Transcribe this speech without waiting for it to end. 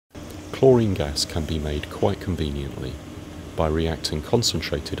Chlorine gas can be made quite conveniently by reacting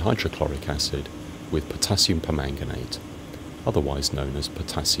concentrated hydrochloric acid with potassium permanganate, otherwise known as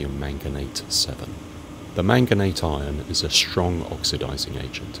potassium manganate 7. The manganate ion is a strong oxidizing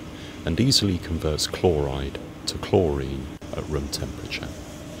agent and easily converts chloride to chlorine at room temperature.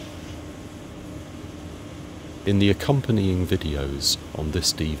 In the accompanying videos on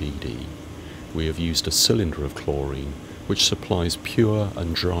this DVD, we have used a cylinder of chlorine which supplies pure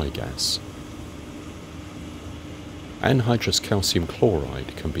and dry gas. Anhydrous calcium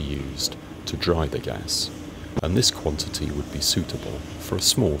chloride can be used to dry the gas, and this quantity would be suitable for a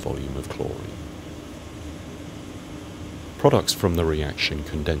small volume of chlorine. Products from the reaction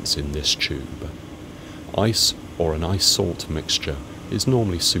condense in this tube. Ice or an ice-salt mixture is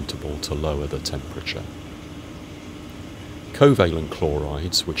normally suitable to lower the temperature. Covalent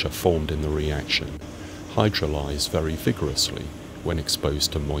chlorides, which are formed in the reaction, hydrolyze very vigorously when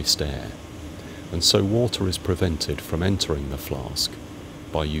exposed to moist air, and so water is prevented from entering the flask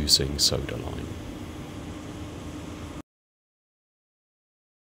by using soda lime.